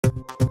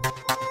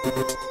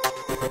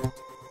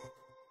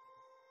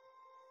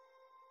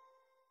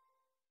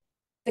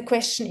the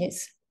question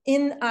is,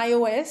 in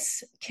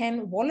iOS,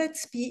 can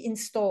wallets be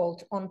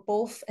installed on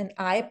both an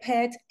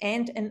iPad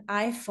and an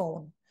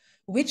iPhone?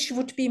 Which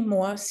would be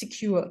more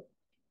secure?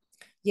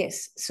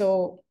 Yes,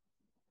 so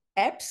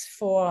apps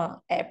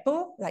for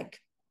Apple, like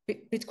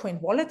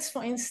Bitcoin wallets,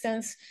 for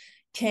instance,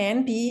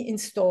 can be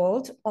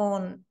installed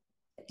on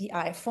the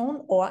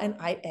iPhone or an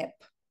iPad.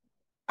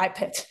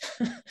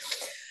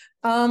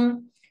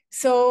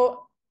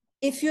 So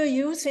if you're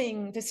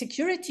using the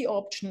security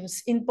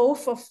options in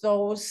both of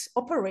those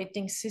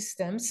operating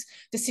systems,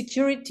 the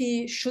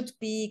security should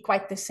be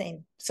quite the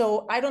same.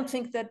 So I don't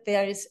think that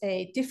there is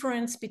a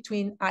difference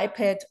between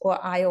iPad or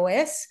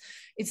iOS.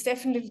 It's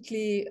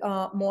definitely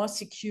more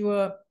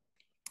secure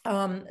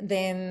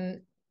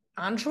than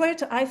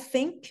Android, I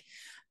think.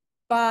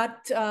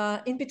 But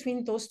in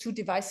between those two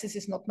devices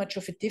is not much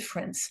of a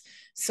difference.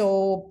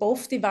 So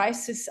both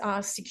devices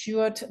are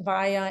secured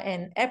via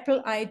an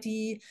Apple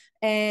ID,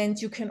 and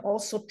you can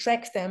also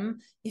track them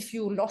if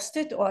you lost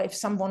it or if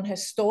someone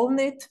has stolen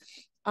it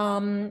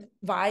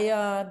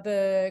via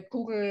the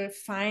Google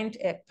Find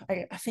app.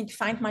 I think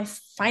Find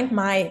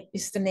My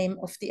is the name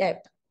of the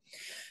app.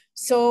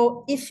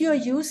 So if you're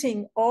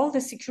using all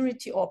the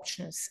security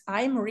options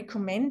I'm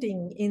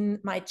recommending in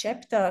my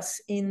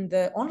chapters in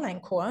the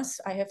online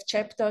course, I have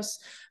chapters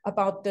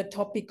about the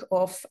topic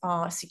of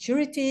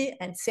security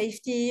and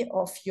safety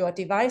of your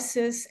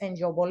devices and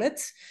your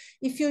wallets.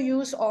 If you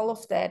use all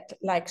of that,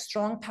 like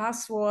strong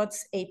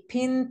passwords, a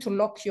PIN to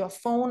lock your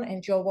phone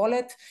and your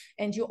wallet,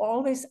 and you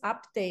always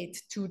update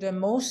to the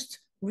most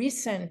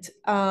recent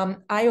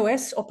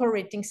iOS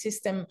operating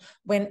system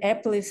when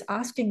Apple is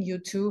asking you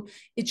to,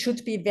 it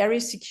should be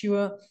very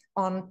secure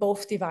on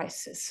both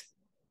devices.